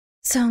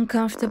So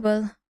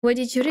uncomfortable. What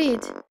did you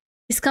read?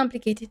 It's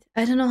complicated.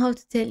 I don't know how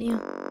to tell you.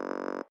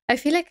 I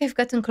feel like I've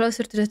gotten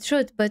closer to the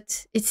truth,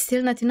 but it's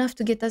still not enough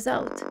to get us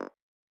out.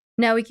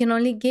 Now we can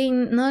only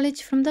gain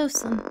knowledge from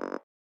Dawson.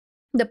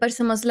 The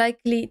person most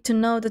likely to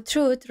know the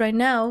truth right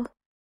now.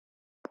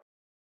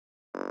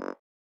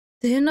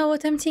 Do you know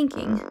what I'm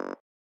thinking?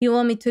 You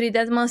want me to read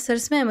that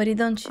monster's memory,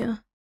 don't you?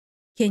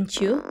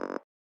 Can't you?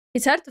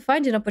 It's hard to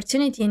find an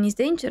opportunity and it's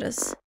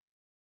dangerous.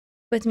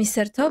 But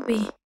Mr.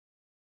 Toby...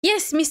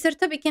 Yes, Mr.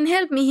 Toby can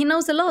help me. He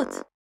knows a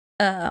lot.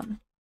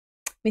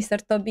 Mr.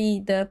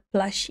 Toby the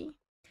plushie.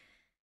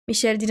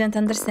 Michelle didn't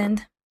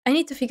understand. I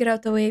need to figure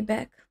out a way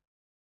back.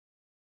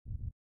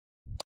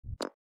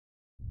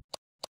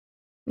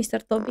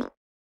 Mr. Toby.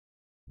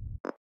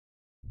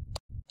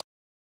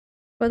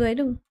 What do I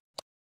do?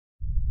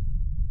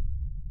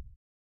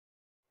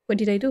 What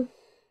did I do?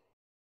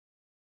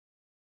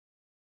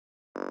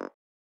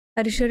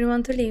 Are you sure you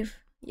want to leave?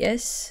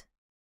 Yes.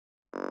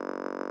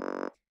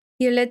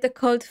 You let the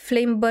cold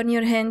flame burn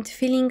your hand,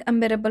 feeling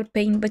unbearable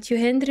pain, but your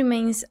hand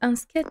remains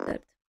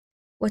unscattered.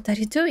 What are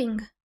you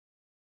doing?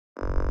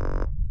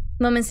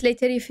 Moments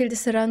later, you feel the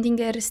surrounding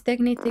air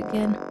stagnate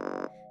again.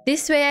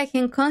 This way, I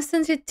can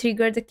constantly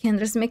trigger the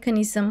candle's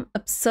mechanism,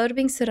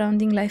 absorbing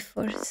surrounding life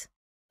force.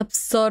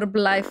 Absorb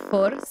life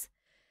force?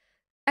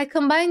 I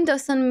combine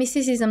Dawson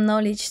mysticism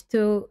knowledge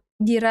to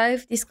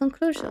derive this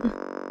conclusion.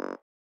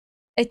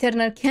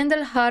 Eternal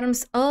candle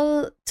harms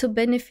all to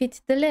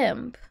benefit the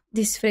lamp.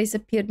 This phrase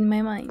appeared in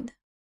my mind.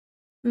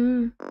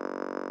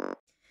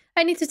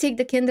 I need to take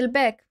the candle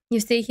back. You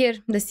stay here.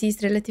 The sea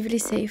is relatively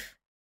safe.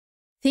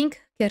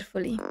 Think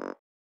carefully.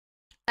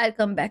 I'll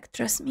come back,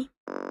 trust me.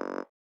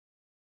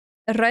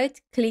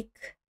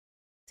 Right-click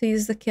to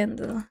use the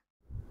candle.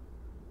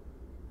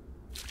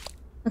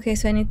 Okay,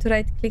 so I need to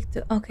right-click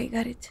to... Okay,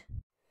 got it.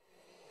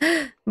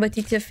 But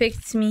it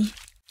affects me.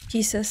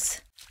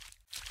 Jesus.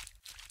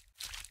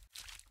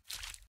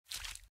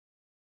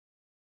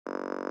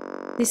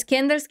 These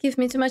candles give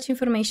me too much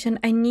information.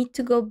 I need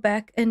to go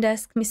back and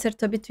ask Mr.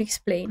 Toby to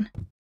explain.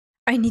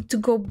 I need to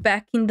go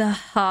back in the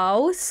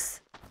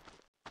house?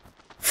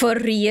 For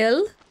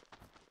real?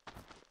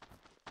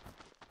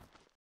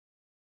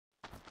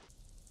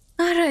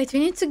 Alright, we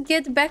need to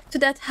get back to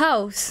that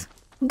house.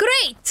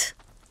 Great!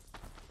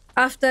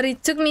 After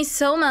it took me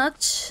so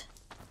much...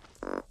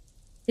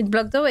 It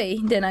blocked the way.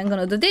 Then I'm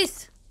gonna do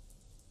this.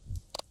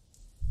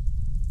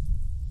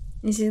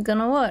 This is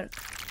gonna work.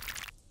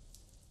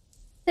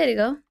 There you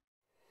go.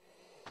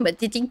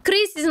 But it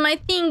increases my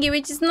thingy,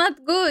 which is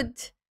not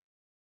good.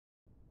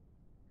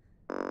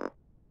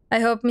 I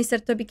hope Mr.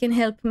 Toby can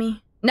help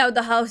me. Now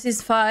the house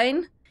is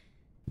fine.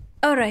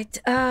 Alright,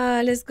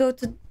 let's go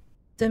to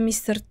the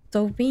Mr.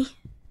 Toby.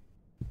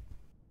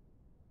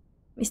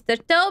 Mr.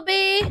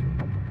 Toby!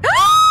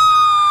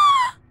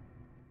 Ah!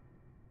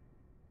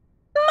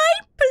 My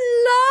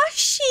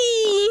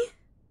plushie!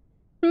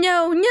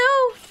 No,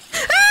 no!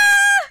 Ah!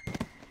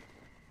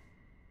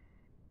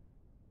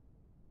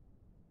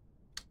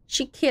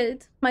 She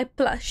killed my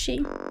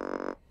plushie.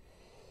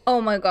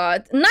 Oh my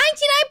god. 99%!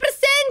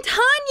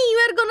 Honey, you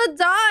are gonna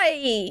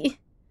die!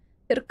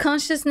 Your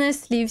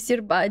consciousness leaves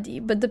your body,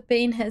 but the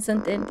pain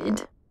hasn't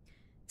ended.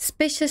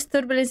 Spacious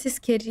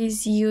turbulences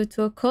carries you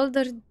to a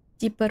colder,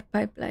 deeper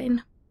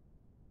pipeline.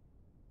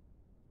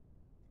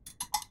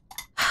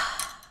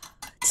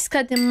 This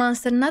goddamn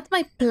monster, not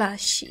my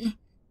plushie.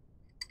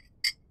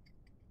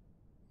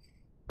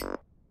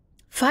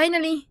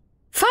 Finally!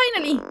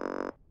 Finally!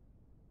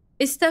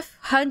 It's tough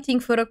hunting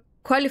for a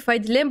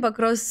qualified lamp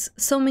across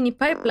so many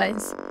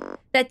pipelines.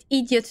 That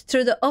idiot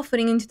threw the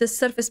offering into the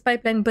surface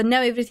pipeline, but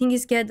now everything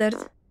is gathered.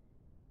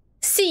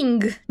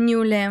 Sing,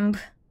 new lamp.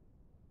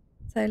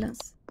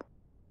 Silence.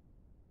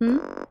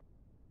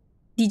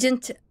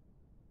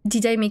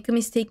 Did I make a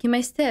mistake in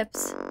my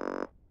steps?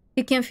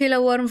 You can feel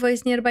a warm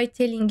voice nearby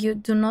telling you,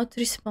 do not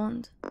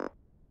respond.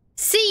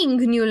 Sing,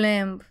 new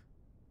lamp.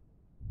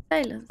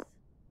 Silence.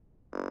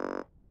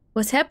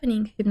 What's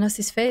happening?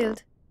 Hypnosis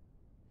failed.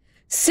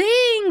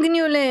 Sing,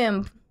 new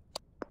lamp.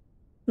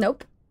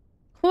 Nope.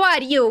 Who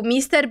are you,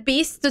 Mr.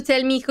 Beast, to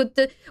tell me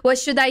what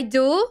should I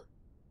do?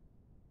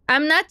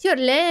 I'm not your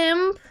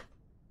lamp.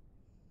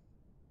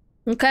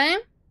 Okay?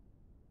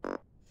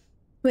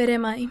 Where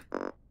am I?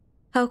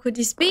 How could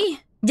this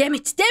be? Damn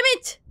it, damn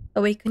it!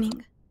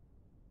 Awakening.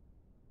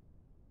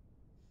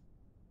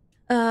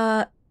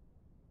 Oh,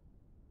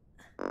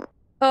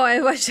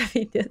 I watched the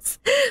videos.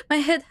 My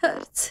head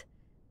hurts.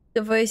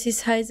 The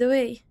voices hides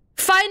away.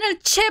 Final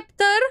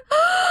chapter!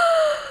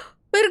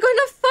 We're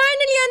gonna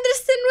finally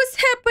understand what's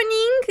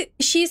happening.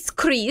 She's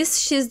Chris.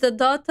 She's the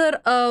daughter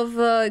of...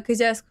 Because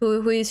you ask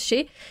who is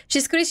she?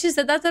 She's Chris. She's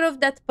the daughter of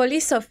that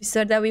police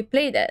officer that we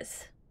played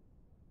as.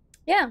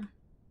 Yeah.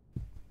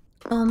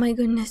 Oh my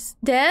goodness.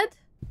 Dad?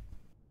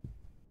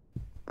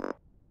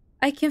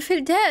 I can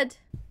feel Dad.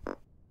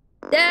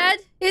 Dad?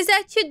 Is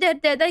that you,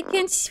 Dad? I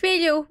can't feel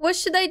you. What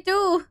should I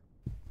do?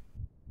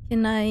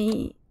 Can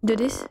I do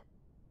this?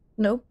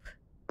 Nope.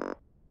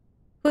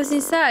 Who's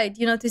inside?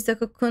 You notice the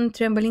cocoon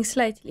trembling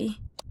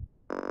slightly.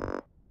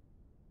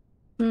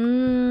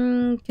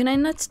 Can I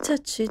not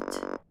touch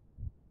it?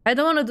 I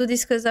don't want to do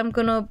this because I'm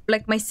gonna...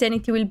 Like, my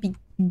sanity will be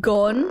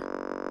gone.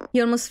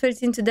 You almost fell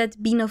into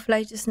that beam of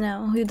light just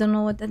now. You don't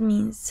know what that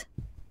means.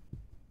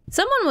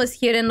 Someone was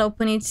here and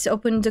opened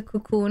the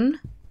cocoon.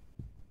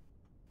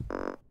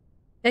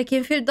 I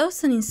can feel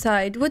Dawson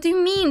inside. What do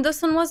you mean?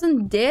 Dawson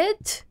wasn't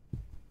dead?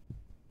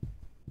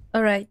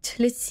 Alright,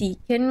 let's see.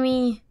 Can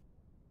we...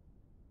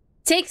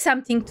 take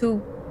something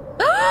to...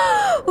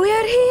 Oh! We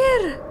are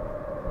here!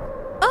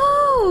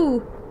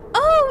 Oh!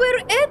 Oh, where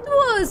Ed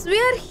was! We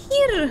are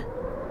here!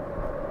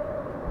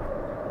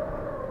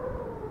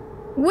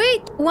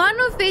 Wait, one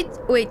of it...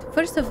 Wait,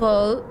 first of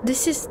all,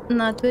 this is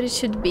not where it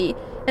should be.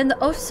 And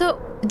also,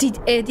 did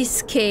Ed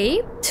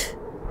escape?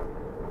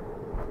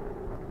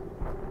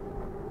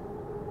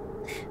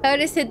 I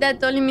already said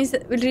that the only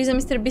reason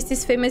Mr. Beast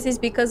is famous is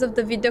because of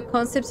the video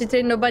concepts.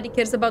 Literally nobody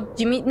cares about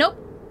Jimmy. Nope.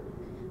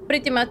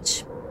 Pretty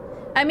much.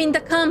 I mean the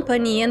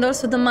company and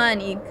also the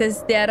money,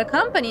 because they are a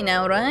company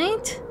now,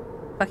 right?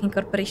 Fucking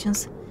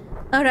corporations.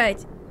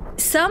 Alright.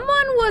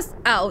 Someone was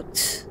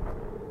out.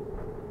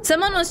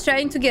 Someone was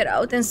trying to get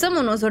out and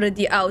someone was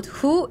already out.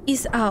 Who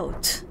is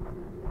out?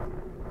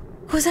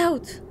 Who's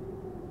out?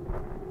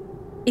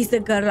 Is the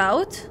girl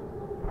out?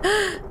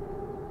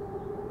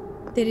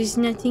 There is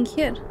nothing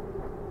here.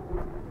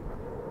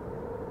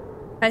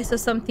 I saw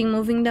something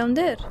moving down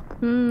there.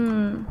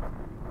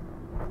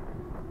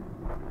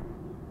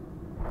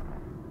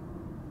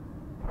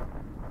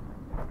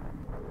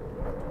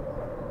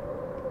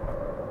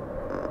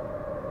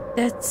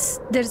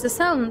 There's a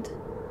sound.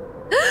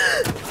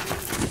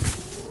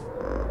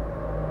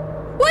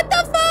 What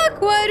the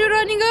fuck? Why are you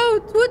running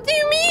out? What do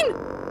you mean?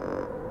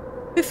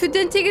 If you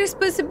don't take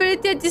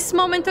responsibility at this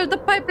moment, all the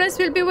pipelines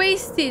will be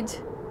wasted.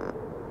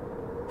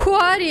 Who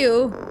are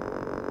you?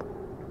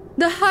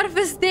 The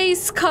harvest day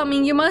is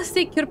coming. You must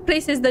take your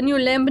place as the new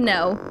lamb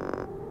now.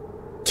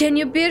 Can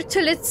you bear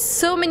to let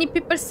so many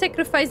people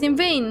sacrifice in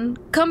vain?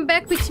 Come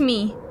back with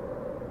me.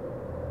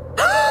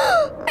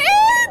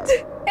 Ed!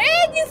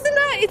 Ed,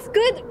 it's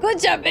good. Good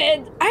job,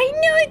 Ed. I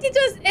knew it. It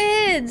was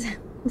Ed.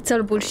 It's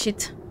all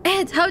bullshit.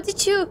 Ed, how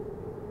did you...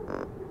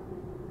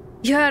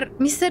 You are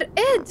Mr.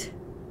 Ed.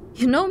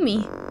 You know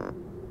me.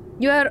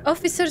 You are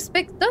Officer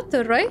Speck's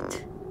daughter,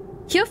 right?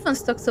 He often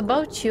talks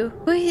about you.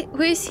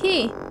 Who is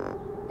he?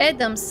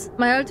 Adams,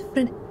 my old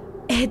friend.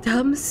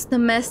 Adams, the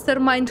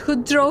mastermind who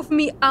drove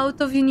me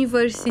out of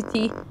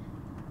university.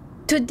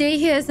 Today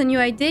he has a new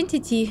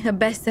identity, a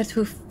bastard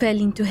who fell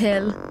into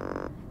hell.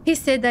 He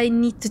said I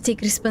need to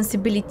take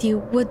responsibility.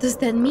 What does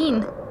that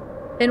mean?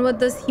 And what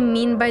does he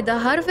mean by the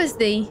harvest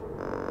day?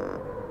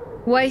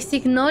 Why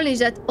seek knowledge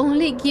that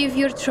only give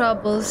you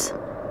troubles?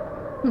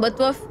 But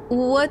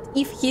what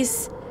if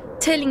he's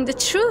telling the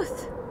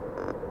truth?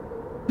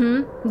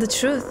 The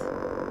truth.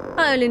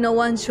 I only know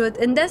one truth,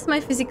 and that's my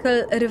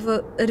physical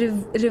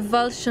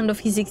revulsion of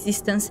his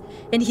existence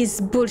and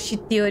his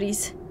bullshit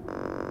theories.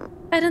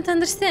 I don't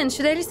understand.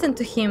 Should I listen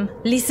to him?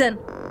 Listen.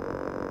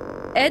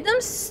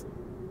 Adams,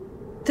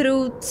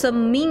 through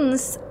some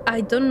means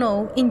I don't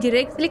know,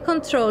 indirectly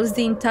controls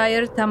the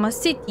entire Tama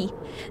city.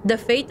 The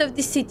fate of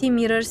the city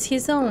mirrors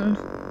his own.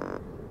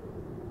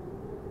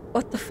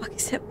 What the fuck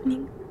is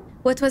happening?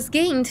 What was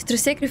gained through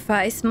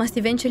sacrifice must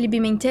eventually be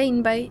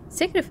maintained by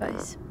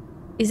sacrifice.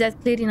 Is that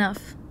clear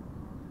enough?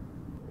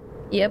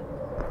 Yep.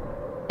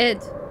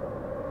 Ed,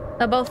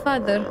 about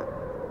father.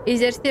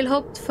 Is there still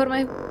hope for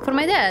my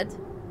dad?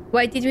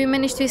 Why did we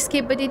manage to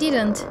escape but he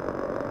didn't?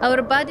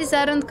 Our bodies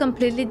aren't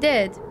completely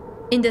dead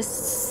in the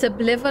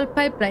sub-level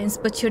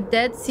pipelines, but your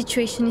dad's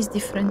situation is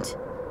different.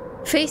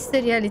 Face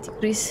the reality,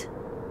 Chris.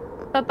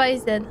 Papa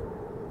is dead.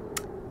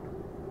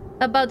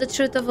 About the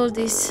truth of all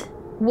this.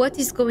 What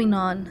is going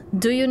on?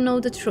 Do you know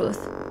the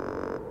truth?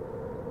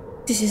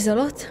 This is a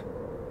lot.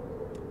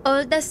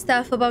 All that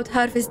stuff about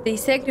Harvest Day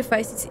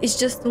sacrifices is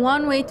just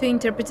one way to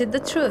interpret the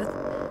truth.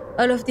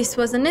 All of this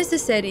was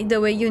unnecessary.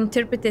 The way you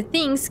interpret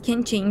things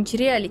can change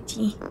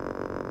reality.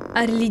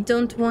 I really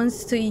don't want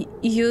to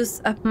use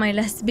up my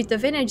last bit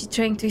of energy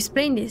trying to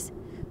explain this.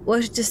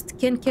 Words just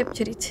can't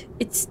capture it.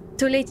 It's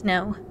too late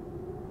now.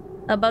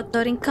 About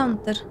our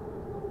encounter.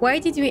 Why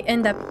did we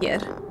end up here?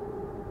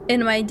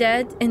 And my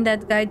dad and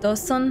that guy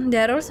Dawson, they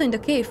are also in the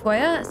cave. Why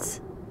us?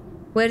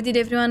 Where did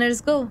everyone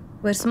else go?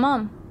 Where's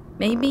Mom?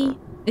 Maybe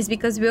it's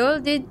because we all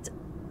did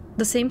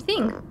the same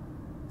thing.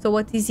 So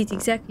what is it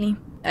exactly?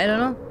 I don't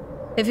know.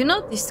 Have you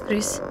noticed,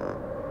 Chris?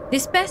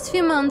 These past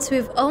few months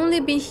we've only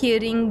been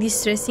hearing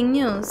distressing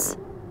news.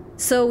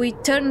 So we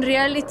turn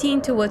reality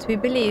into what we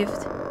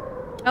believed.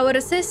 Our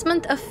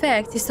assessment of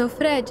fact is so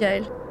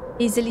fragile,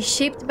 easily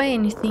shaped by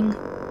anything.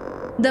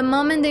 The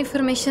moment the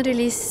information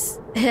release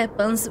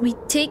happens, we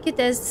take it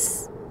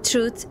as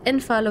truth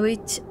and follow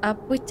it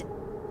up with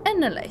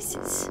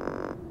analysis.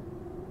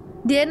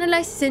 The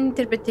analysis and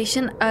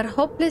interpretation are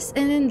hopeless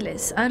and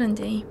endless, aren't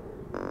they?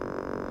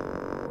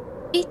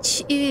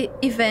 Each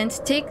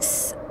event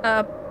takes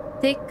up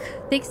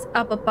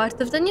a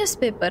part of the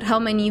newspaper. How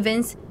many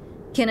events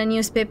can a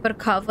newspaper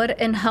cover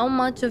and how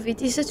much of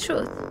it is the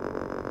truth?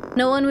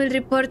 No one will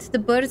report the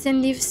birds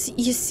and leaves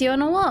you see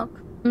on a walk.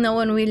 No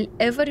one will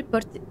ever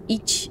report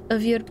each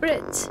of your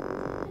breaths.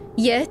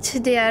 Yet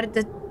they are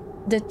the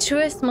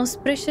truest,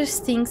 most precious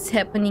things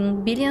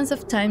happening billions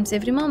of times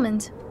every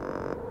moment.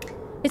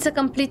 It's a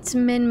complete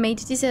man-made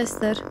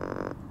disaster.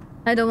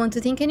 I don't want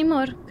to think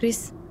anymore,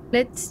 Chris.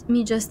 Let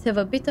me just have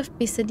a bit of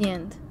peace at the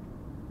end.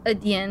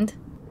 At the end?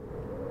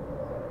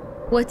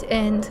 What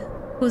end?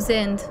 Whose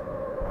end?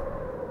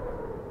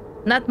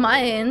 Not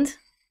my end.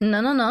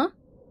 No, no, no.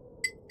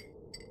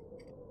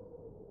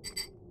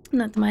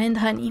 Not my end,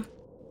 honey.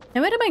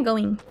 And where am I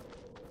going?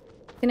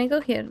 Can I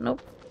go here?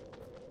 Nope.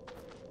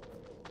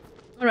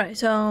 Alright,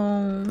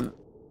 so...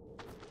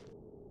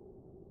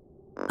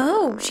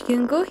 Oh, she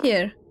can go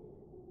here.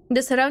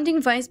 The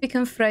surrounding vines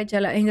become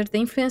fragile under the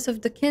influence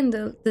of the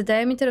candle. The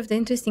diameter of the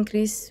entrance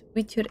increases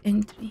with your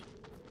entry.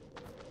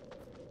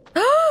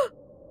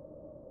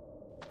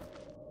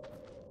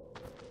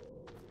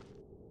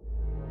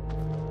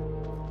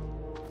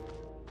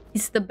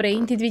 It's the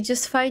brain. Did we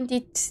just find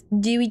it?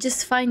 Did we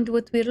just find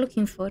what we're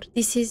looking for?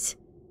 This is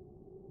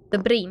the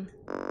brain.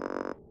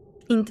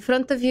 In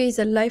front of you is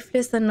a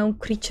lifeless, unknown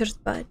creature's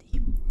body.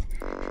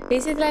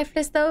 Is it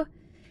lifeless though?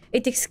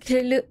 It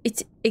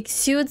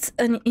exudes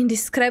an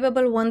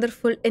indescribable,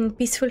 wonderful, and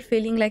peaceful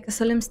feeling like a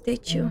solemn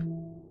statue.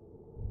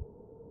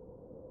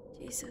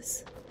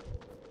 Jesus.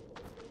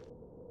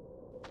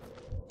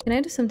 Can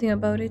I do something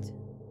about it?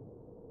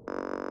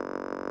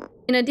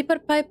 In a deeper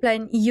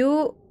pipeline,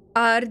 you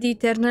are the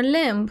eternal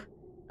lamp.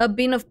 A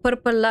beam of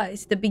purple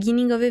light, the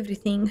beginning of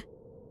everything.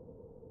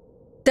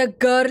 The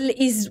girl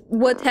is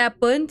what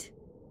happened?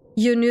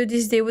 You knew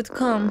this day would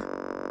come.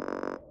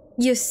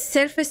 You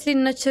surfacely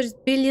nurtured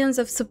billions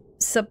of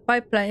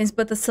sub-pipelines,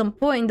 but at some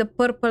point the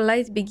purple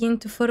light began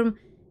to form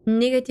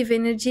negative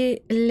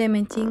energy,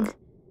 lamenting.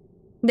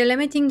 The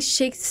lamenting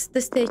shakes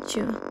the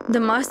statue. The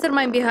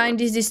mastermind behind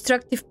this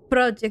destructive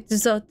project,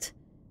 Zot.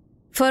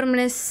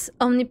 Formless,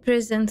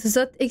 omnipresent,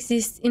 Zot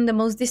exists in the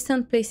most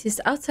distant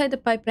places outside the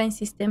pipeline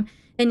system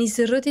and is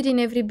rooted in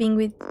every being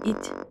with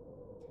it.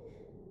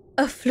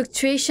 A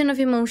fluctuation of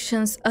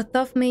emotions, a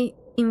thought may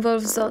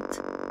involve Zot.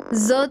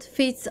 Zod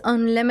feeds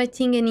on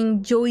lamenting and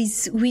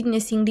enjoys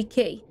witnessing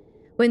decay.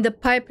 When the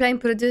pipeline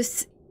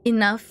produces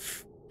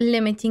enough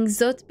lamenting,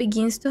 Zod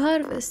begins to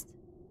harvest.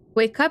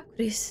 Wake up,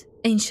 Chris,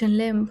 ancient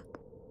lamb.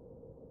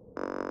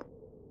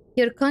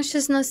 Your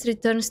consciousness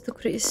returns to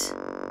Chris.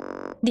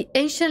 The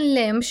ancient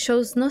lamb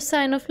shows no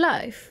sign of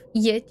life,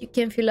 yet you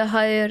can feel a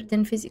higher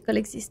than physical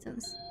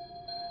existence.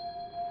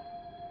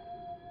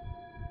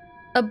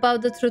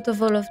 About the truth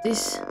of all of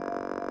this.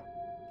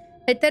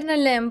 Eternal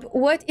Lamb,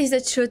 what is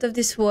the truth of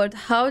this world?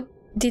 How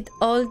did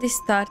all this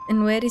start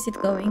and where is it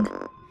going?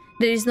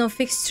 There is no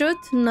fixed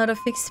truth, nor a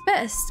fixed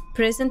past,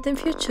 present and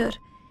future.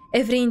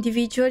 Every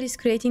individual is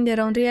creating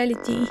their own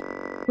reality.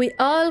 We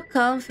all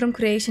come from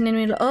creation and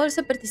will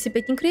also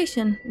participate in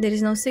creation. There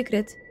is no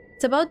secret.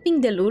 It's about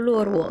being the Lulu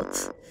or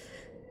what?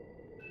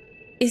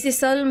 Is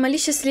this all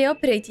maliciously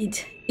operated?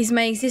 Is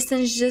my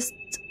existence just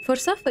for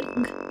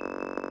suffering?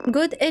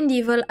 Good and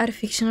evil are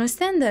fictional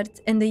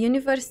standards, and the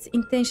universe's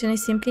intention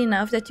is simply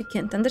enough that you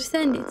can't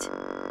understand it.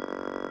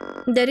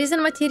 The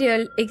reason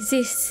material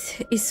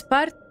exists is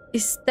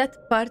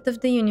that part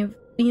of the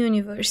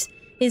universe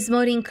is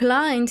more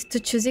inclined to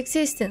choose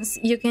existence.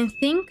 You can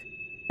think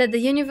that the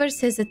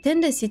universe has a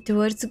tendency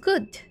towards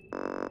good.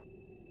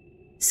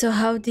 So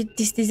how did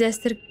this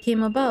disaster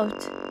came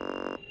about?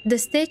 The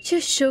statue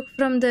shook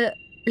from the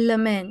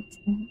lament.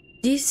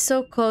 This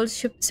so-called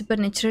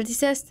supernatural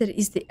disaster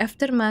is the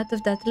aftermath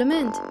of that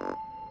lament.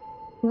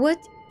 What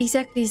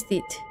exactly is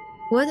it?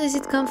 Where does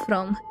it come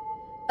from?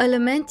 A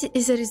lament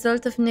is a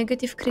result of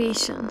negative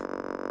creation.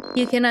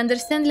 You can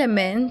understand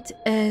lament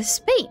as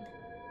pain.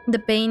 The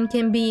pain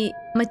can be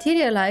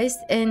materialized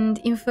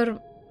and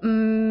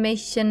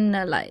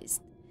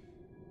informationalized.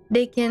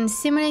 They can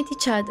simulate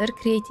each other,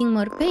 creating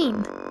more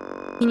pain.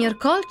 In your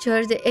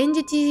culture, the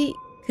entity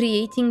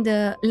creating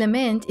the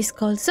lament is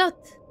called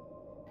Zot.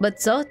 But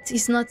Zot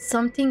is not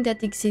something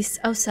that exists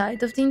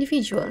outside of the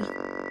individual.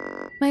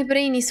 My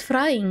brain is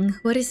frying.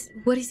 What is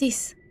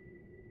this?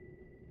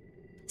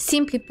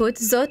 Simply put,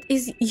 Zot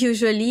is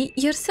usually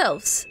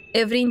yourselves.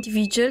 Every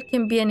individual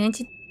can be an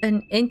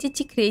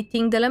entity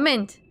creating the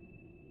lament.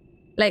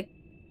 Like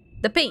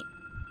the pain.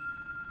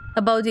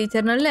 About the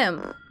eternal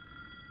lamb.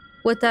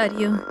 What are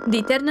you? The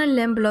eternal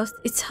lamb lost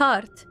its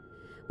heart,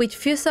 with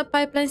few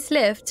sub-pipelines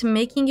left,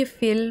 making you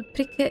feel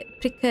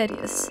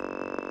precarious.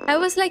 I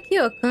was like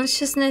you, a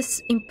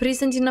consciousness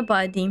imprisoned in a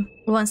body,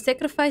 once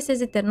sacrificed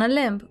as eternal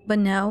lamb, but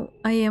now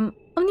I am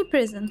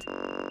omnipresent.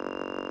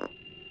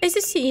 As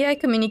you see, I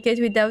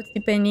communicate without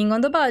depending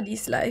on the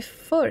body's life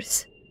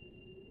force.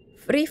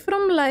 Free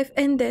from life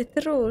and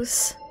death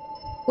rules.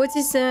 What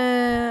is,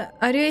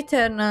 are you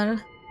eternal?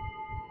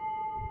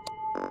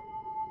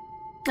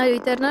 Are you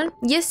eternal?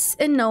 Yes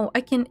and no.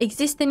 I can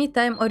exist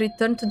anytime or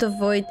return to the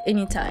void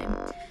anytime.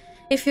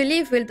 If you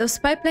leave, will those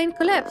pipelines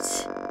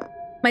collapse?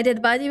 My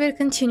dead body will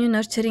continue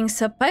nurturing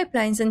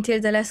sub-pipelines until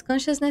the last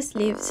consciousness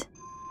leaves.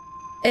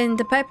 And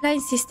the pipeline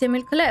system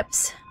will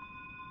collapse.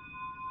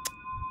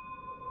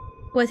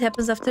 What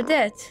happens after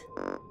that?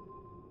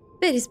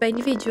 Varies by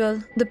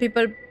individual. Do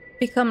people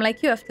become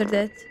like you after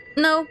that?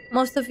 No,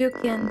 most of you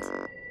can't.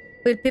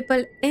 Will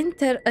people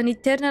enter an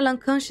eternal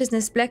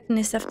unconsciousness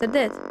blackness after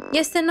that?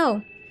 Yes and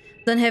no.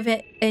 Don't have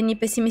any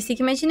pessimistic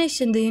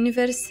imagination. The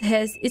universe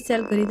has its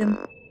algorithm.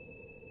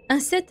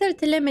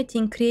 Unsettled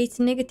lamenting creates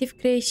negative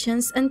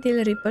creations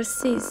until ripples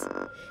cease.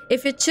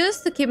 If you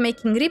choose to keep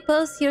making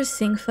ripples, you'll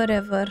sing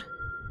forever.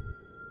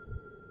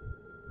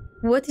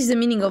 What is the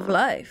meaning of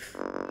life?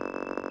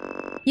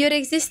 Your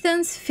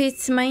existence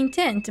fits my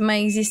intent. My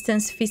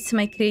existence fits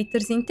my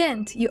creator's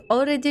intent. You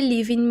already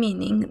live in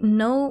meaning.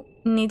 No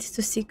need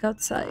to seek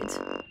outside.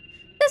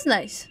 That's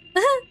nice.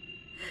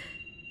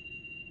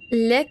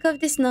 Lack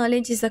of this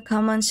knowledge is a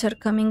common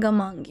shortcoming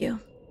among you.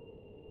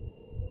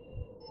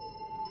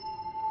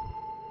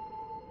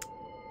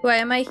 Why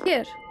am I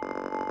here?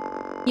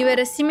 You were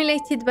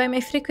assimilated by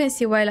my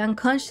frequency. While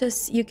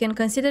unconscious, you can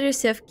consider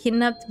yourself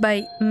kidnapped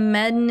by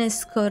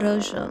madness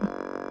corrosion.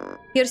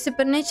 Your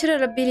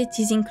supernatural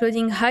abilities,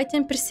 including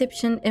heightened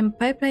perception and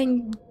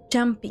pipeline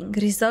jumping,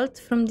 result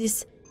from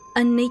this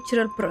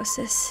unnatural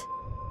process.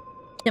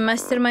 The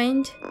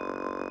mastermind?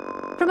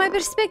 From my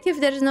perspective,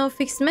 there is no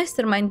fixed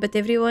mastermind, but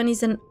everyone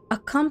is an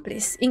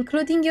accomplice,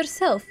 including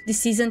yourself.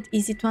 This isn't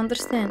easy to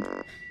understand.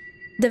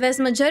 The vast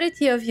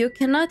majority of you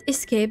cannot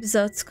escape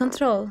Zot's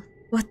control.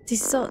 What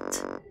is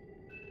Zot?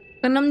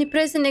 An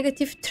omnipresent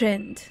negative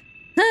trend.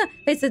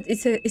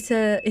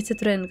 It's a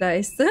trend,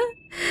 guys.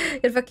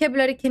 Your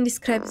vocabulary can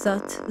describe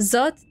Zot.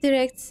 Zot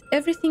directs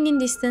everything in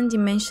distant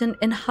dimension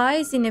and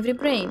hides in every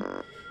brain.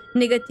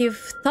 Negative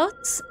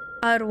thoughts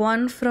are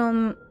one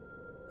form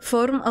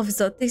of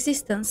Zot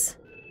existence.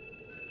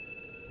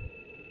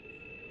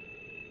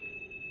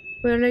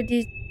 We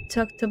already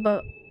talked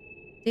about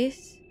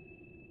this.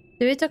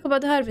 Did we talk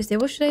about the harvest?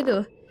 What should I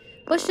do?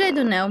 What should I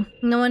do now?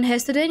 No one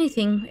has to do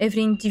anything.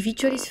 Every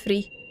individual is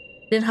free.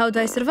 Then how do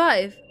I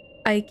survive?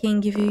 I can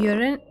give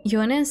you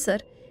an answer.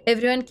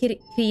 Everyone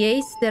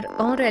creates their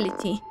own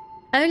reality.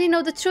 I only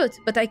know the truth,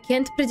 but I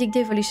can't predict the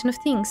evolution of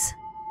things.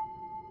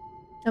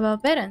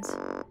 About parents.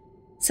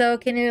 So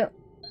can you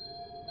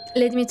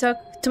let me talk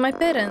to my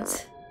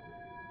parents?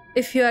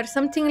 If you are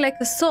something like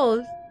a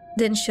soul,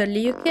 then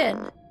surely you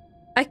can.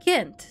 I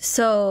can't.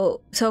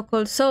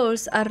 So-called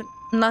souls are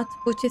not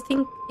what you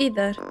think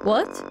either.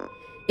 What?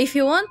 If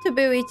you want to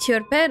be with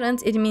your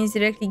parents, it means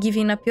directly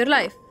giving up your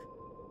life.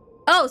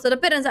 Oh, so the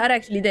parents are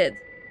actually dead.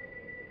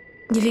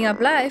 Giving up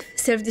life,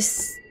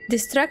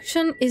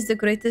 self-destruction is the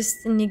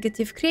greatest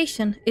negative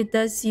creation. It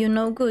does you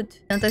no good.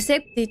 Don't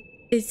accept it.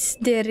 It's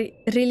there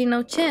really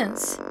no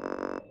chance.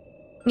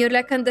 Your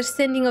lack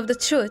understanding of the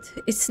truth.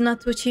 It's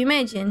not what you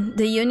imagine.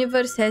 The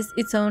universe has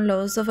its own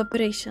laws of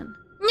operation.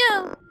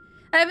 No!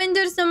 I've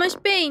endured so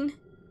much pain.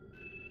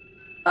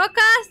 Oh,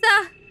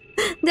 Casa!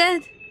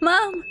 Dad!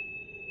 Mom!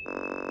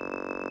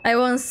 I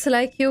once,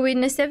 like you,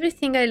 witnessed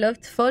everything I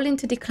loved fall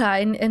into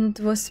decline and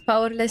was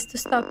powerless to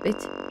stop it.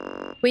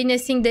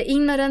 Witnessing the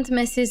ignorant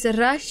masses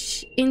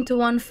rush into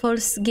one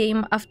false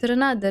game after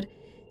another,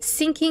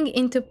 sinking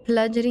into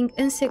plundering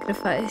and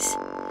sacrifice.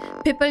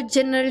 People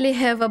generally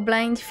have a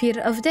blind fear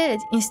of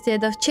death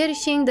instead of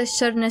cherishing the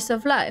shortness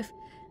of life,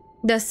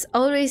 thus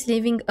always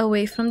living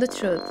away from the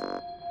truth.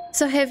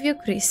 So have you,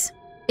 Chris.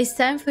 It's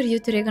time for you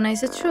to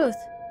recognize the truth.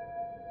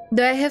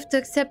 Do I have to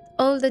accept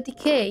all the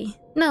decay?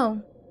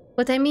 No.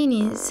 What I mean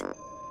is,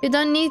 you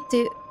don't need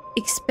to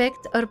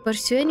expect or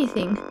pursue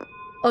anything.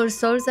 All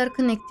souls are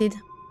connected.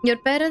 Your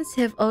parents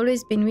have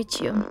always been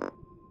with you.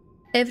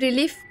 Every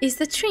leaf is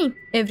the tree.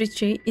 Every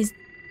tree is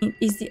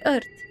the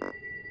earth.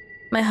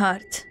 My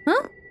heart.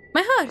 Huh?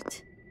 My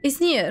heart is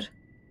near.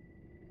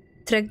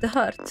 Track the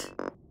heart.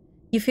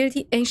 You feel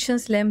the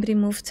ancient lamb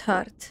removed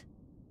heart.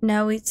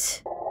 Now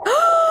it's...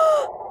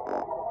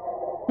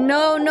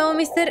 No,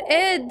 Mr.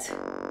 Ed!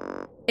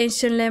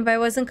 Ancient lamb, I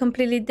wasn't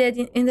completely dead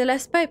in the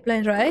last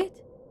pipeline, right?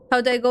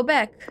 How do I go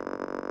back?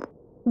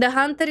 The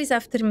hunter is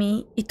after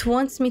me. It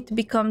wants me to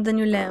become the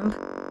new lamb.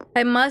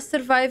 I must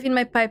survive in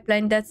my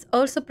pipeline. That's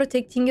also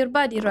protecting your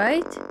body,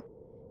 right?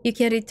 You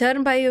can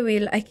return by your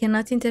will. I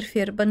cannot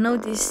interfere, but know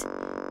this.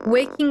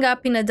 Waking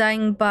up in a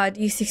dying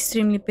body is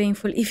extremely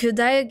painful. If you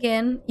die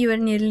again, you are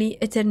nearly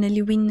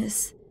eternally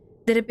witness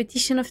the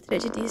repetition of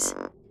tragedies.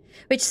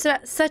 With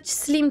such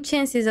slim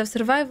chances of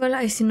survival,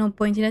 I see no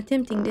point in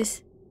attempting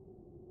this.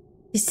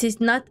 This is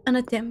not an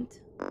attempt.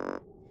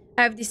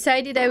 I have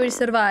decided I will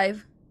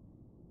survive.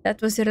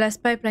 That was your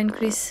last pipeline,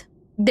 Chris.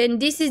 Then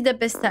this is the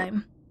best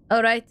time.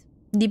 Alright,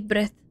 deep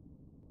breath.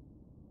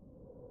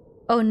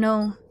 Oh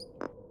no.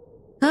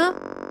 Huh?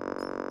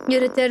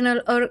 Your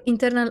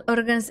internal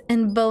organs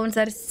and bones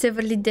are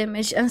severely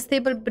damaged.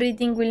 Unstable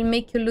breathing will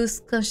make you lose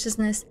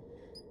consciousness.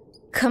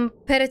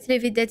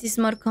 Comparatively, that is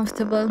more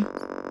comfortable.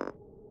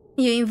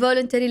 You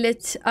involuntarily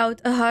let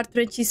out a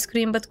heart-wrenching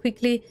scream, but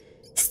quickly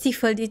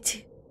stifled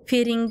it,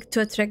 fearing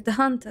to attract the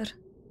hunter.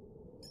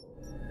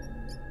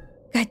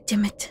 God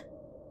damn it.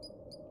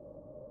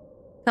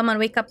 Come on,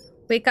 wake up.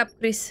 Wake up,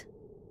 Chris.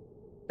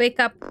 Wake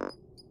up.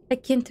 I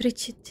can't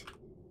reach it.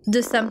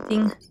 Do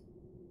something.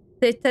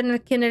 The eternal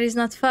candle is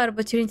not far,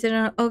 but your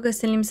internal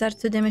August and limbs are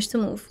too damaged to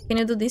move. Can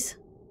you do this?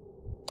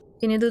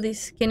 Can you do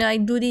this? Can I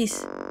do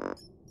this?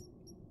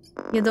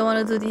 You don't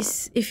want to do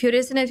this. If you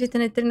resonate with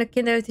an eternal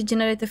candle, it will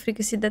generate a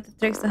frequency that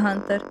attracts the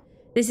hunter.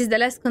 This is the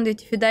last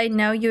conduit. If you die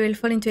now, you will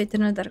fall into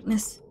eternal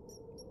darkness.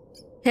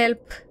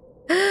 Help.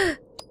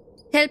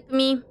 Help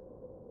me.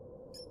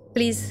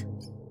 Please.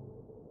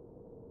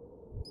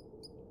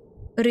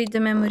 Read the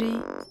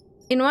memory.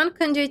 In one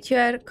conduit, you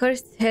are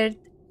cursed-haired,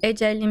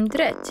 agile-limbed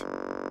rat.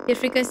 Your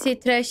frequency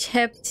trash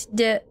helped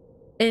the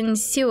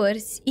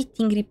ensures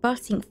eating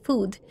repulsing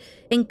food,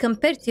 and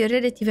compared to your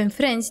relative and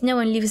friends, no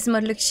one lives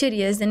more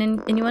luxurious than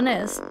anyone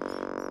else.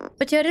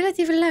 But you're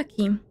relatively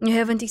lucky. You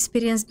haven't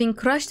experienced being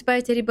crushed by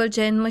a terrible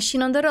giant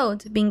machine on the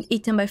road, being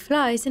eaten by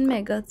flies and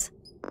maggots.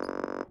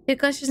 Your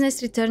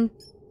consciousness returned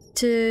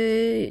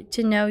to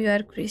now you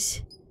are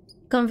Chris.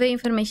 Convey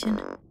information.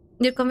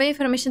 You convey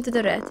information to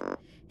the rat.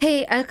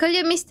 Hey, I'll call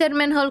you Mr.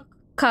 Manhole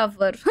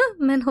Cover.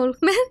 Manhole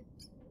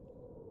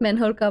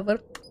Cover.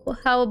 Well,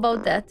 how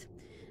about that?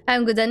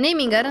 I'm good at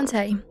naming, aren't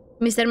I?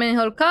 Mr.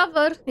 Manhole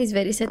Cover is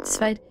very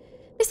satisfied.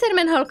 Mr.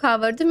 Manhole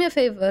Cover, do me a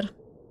favor.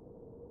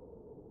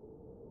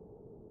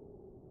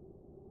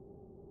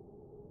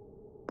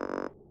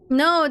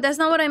 No, that's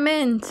not what I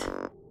meant.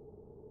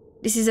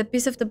 This is a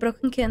piece of the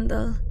broken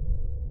candle.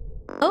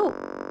 Oh,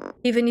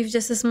 even if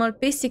just a small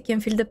piece, you can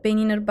feel the pain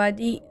in your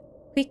body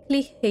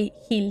quickly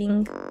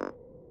healing.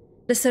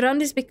 The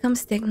surroundings become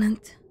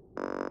stagnant.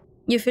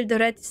 You feel the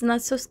rat is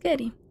not so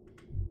scary.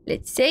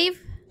 Let's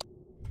save.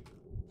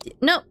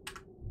 No,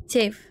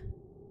 save.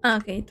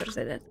 Okay, it was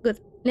like that. Good.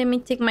 Let me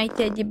take my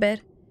teddy bear.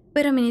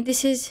 Wait a minute,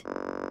 this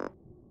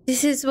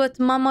is what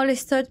Mom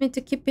always told me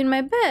to keep in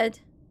my bed.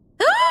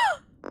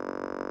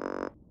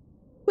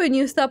 When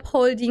you stop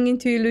holding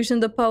into illusion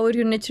the power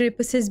you naturally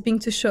possess being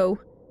to show.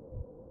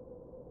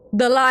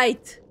 The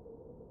light.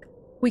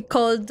 We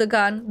called the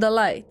gun the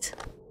light.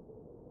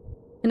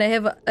 And I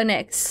have an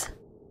X.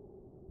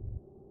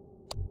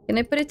 Can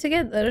I put it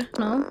together?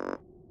 No.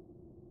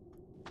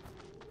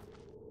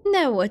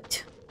 Now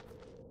what?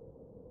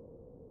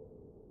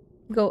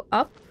 Go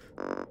up?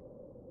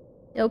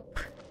 Nope.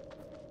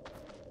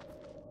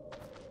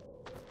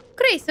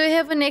 Great, so I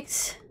have an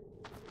X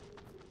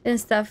and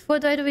stuff.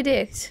 What do I do with the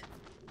X?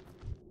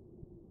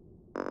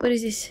 What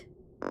is this?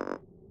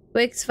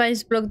 Wax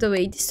vines block the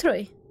way.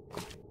 Destroy.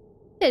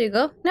 There you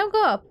go. Now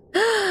go up.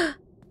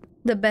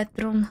 The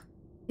bathroom.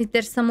 Is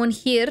there someone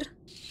here?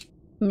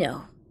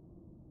 No.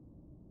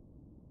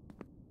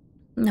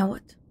 Now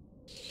what?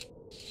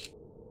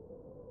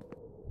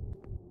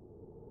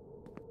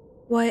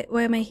 Why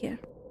am I here?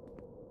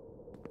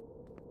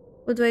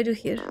 What do I do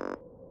here?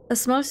 A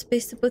small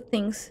space to put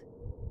things.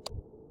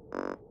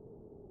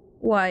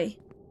 Why?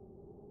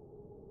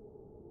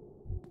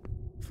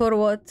 For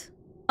what?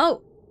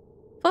 Oh!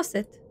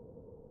 Faucet.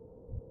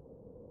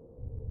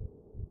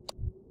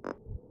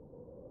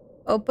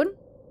 Open.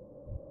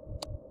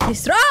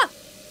 Destroy!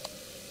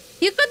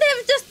 You could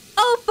have just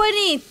opened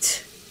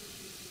it!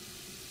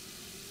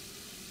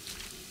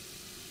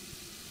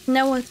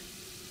 Now what?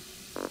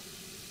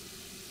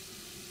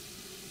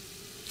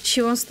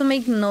 She wants to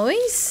make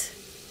noise?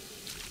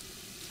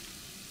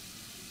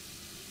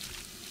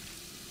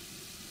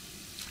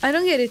 I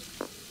don't get it.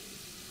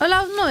 A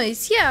loud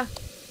noise, yeah.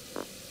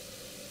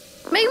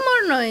 Make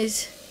more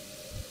noise.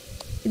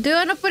 Do you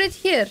want to put it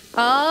here?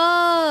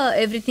 Ah,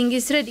 everything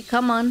is ready.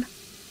 Come on.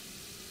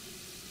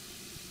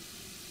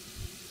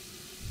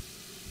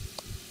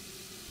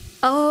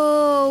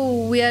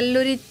 Oh, we are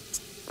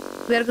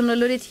gonna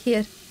lure it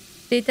here.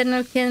 The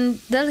eternal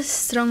candle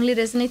strongly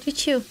resonate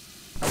with you.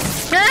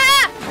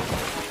 Ah!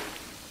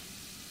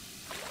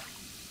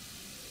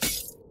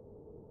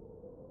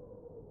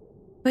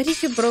 Why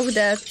did you broke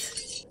that?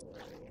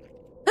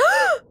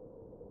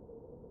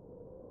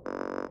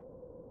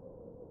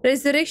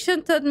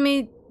 Resurrection taught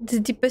me the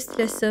deepest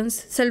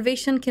lessons.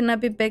 Salvation cannot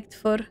be begged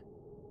for.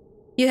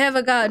 You have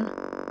a gun.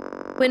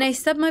 When I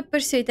stopped my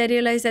pursuit, I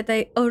realized that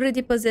I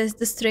already possessed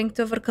the strength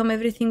to overcome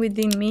everything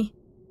within me.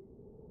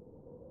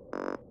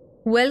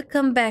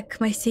 Welcome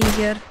back, my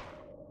savior.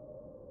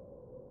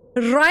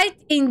 Right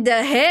in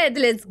the head,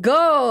 let's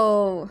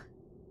go!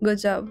 Good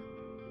job.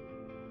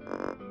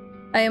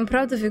 I am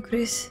proud of you,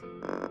 Chris.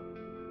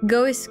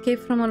 Go escape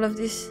from all of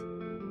this.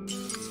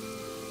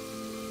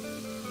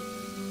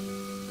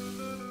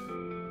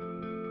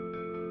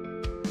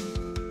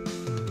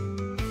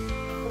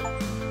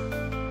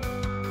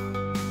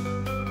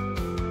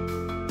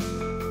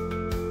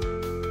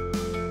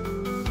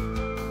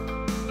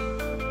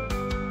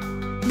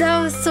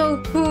 That was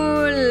so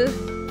cool.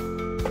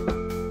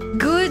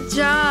 Good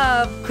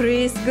job,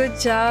 Chris. Good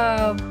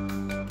job.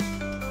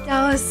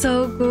 That was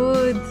so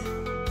good.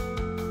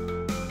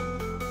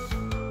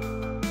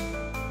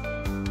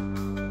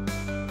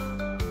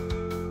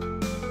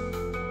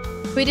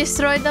 We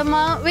destroyed the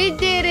mount. We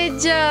did it,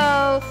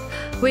 Joe.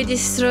 We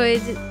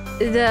destroyed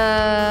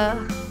the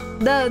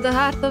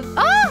heart of.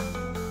 Oh!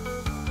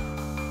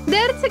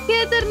 They're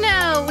together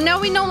now. Now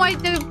we know why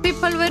the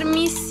people were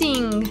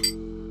missing.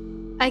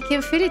 I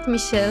can feel it,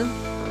 Michelle.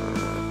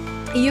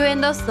 You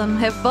and Austin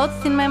have both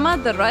seen my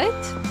mother,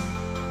 right?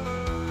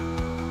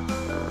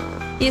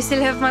 You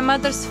still have my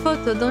mother's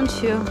photo, don't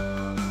you?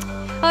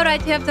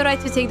 Alright, you have the right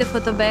to take the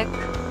photo back.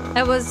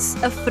 I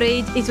was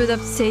afraid it would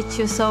upset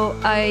you, so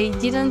I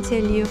didn't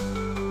tell you.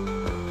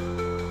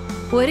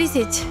 What is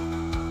it?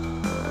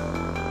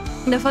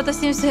 The photo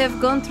seems to have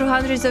gone through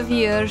hundreds of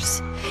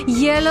years.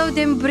 Yellowed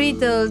and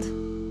brittled.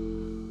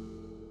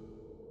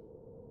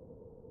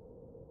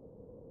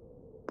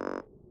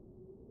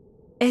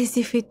 As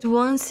if it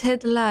once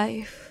had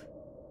life.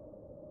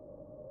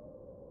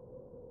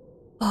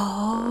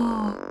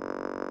 Oh.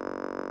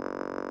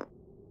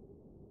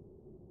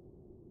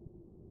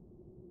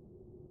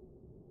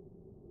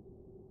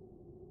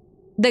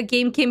 The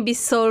game can be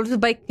solved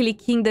by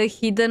clicking the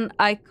hidden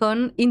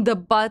icon in the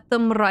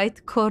bottom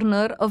right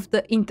corner of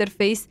the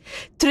interface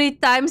 3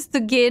 times to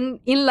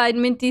gain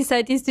enlightenment,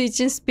 insight,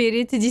 intuition,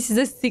 spirit. This is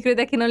a secret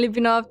that can only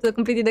be known after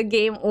completing the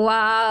game.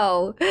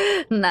 Wow.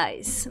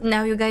 Nice.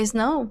 Now you guys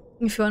know.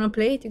 If you want to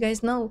play it, you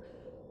guys know.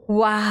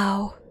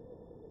 Wow.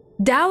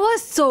 That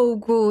was so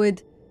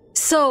good.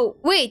 So,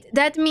 wait,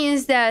 that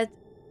means that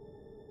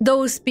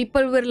those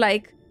people were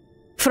like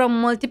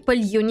from multiple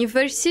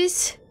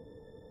universes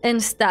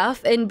and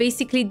stuff, and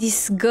basically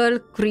this girl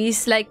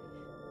Chris, like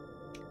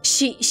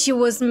she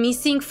was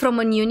missing from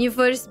an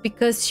universe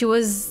because she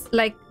was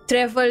like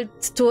traveled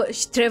to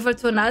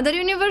another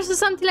universe or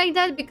something like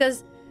that,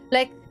 because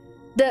like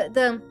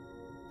the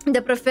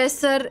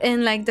professor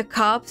and like the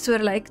cops were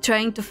like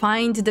trying to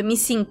find the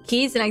missing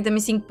kids and like the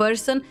missing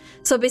person.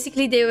 So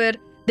basically they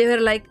were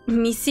like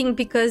missing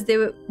because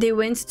they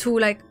went to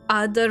like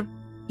other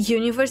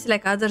universe,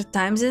 like other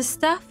times and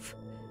stuff.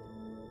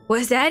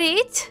 Was that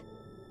it?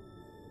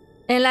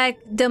 And like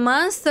the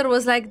monster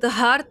was like the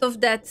heart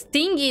of that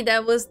thingy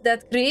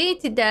that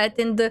created that.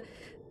 And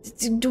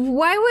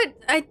why would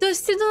I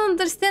still don't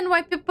understand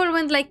why people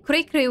went like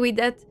cray with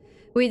that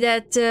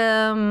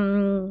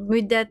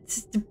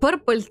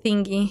purple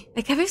thingy.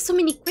 Like I have so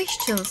many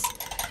questions.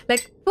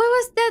 Like what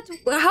was that?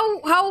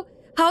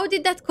 How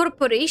did that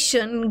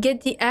corporation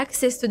get the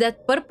access to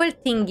that purple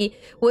thingy?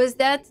 Was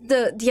that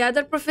the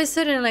other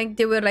professor, and like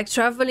they were like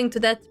traveling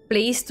to that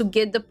place to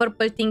get the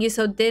purple thingy,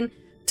 so then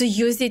to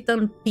use it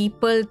on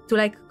people to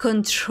like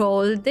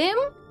control them?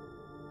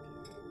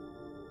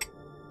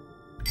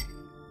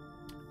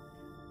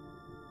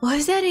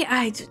 Was that it?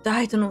 I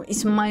don't know.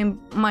 It's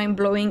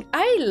mind-blowing.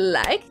 I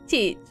liked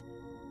it.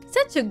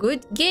 Such a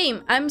good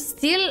game. I'm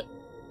still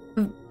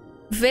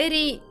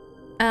very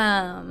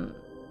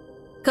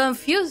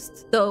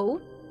confused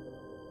though.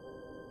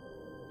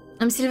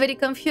 I'm still very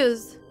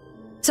confused.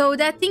 So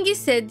that thing is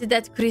said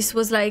that Chris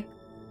was like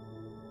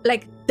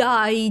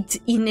died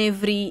in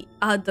every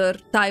other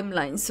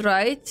timelines,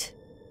 right?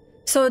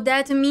 So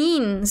that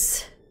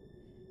means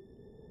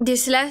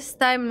this last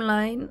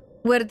timeline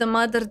where the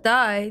mother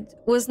died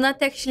was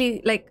not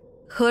actually like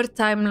her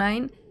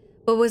timeline,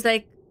 but was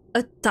like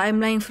a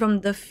timeline from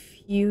the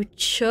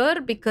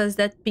future, because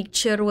that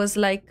picture was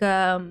like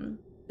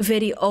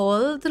very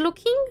old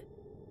looking,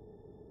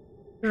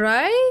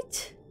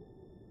 right?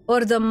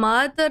 Or the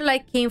mother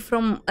like came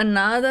from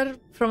another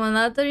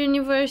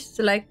universe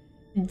to like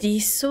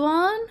this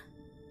one,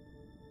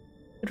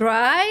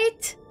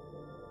 right?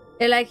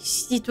 And like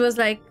it was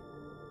like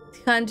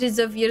hundreds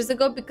of years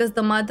ago, because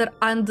the mother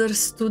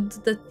understood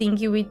the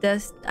thingy with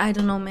us. I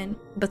don't know, man,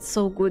 but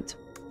so good.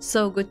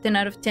 10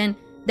 out of 10.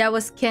 That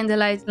was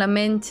Candlelight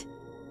Lament.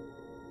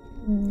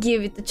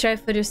 Give it a try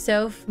for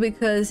yourself,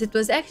 because it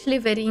was actually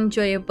very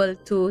enjoyable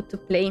to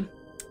play.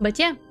 But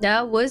yeah,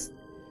 that was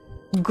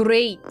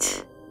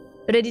great.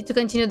 Ready to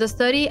continue the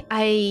story?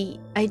 I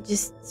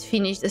just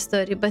finished the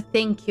story, but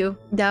thank you.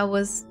 That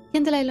was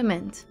Candlelight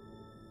Lament.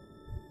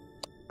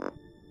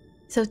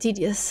 So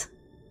tedious.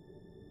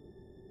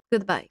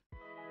 Goodbye.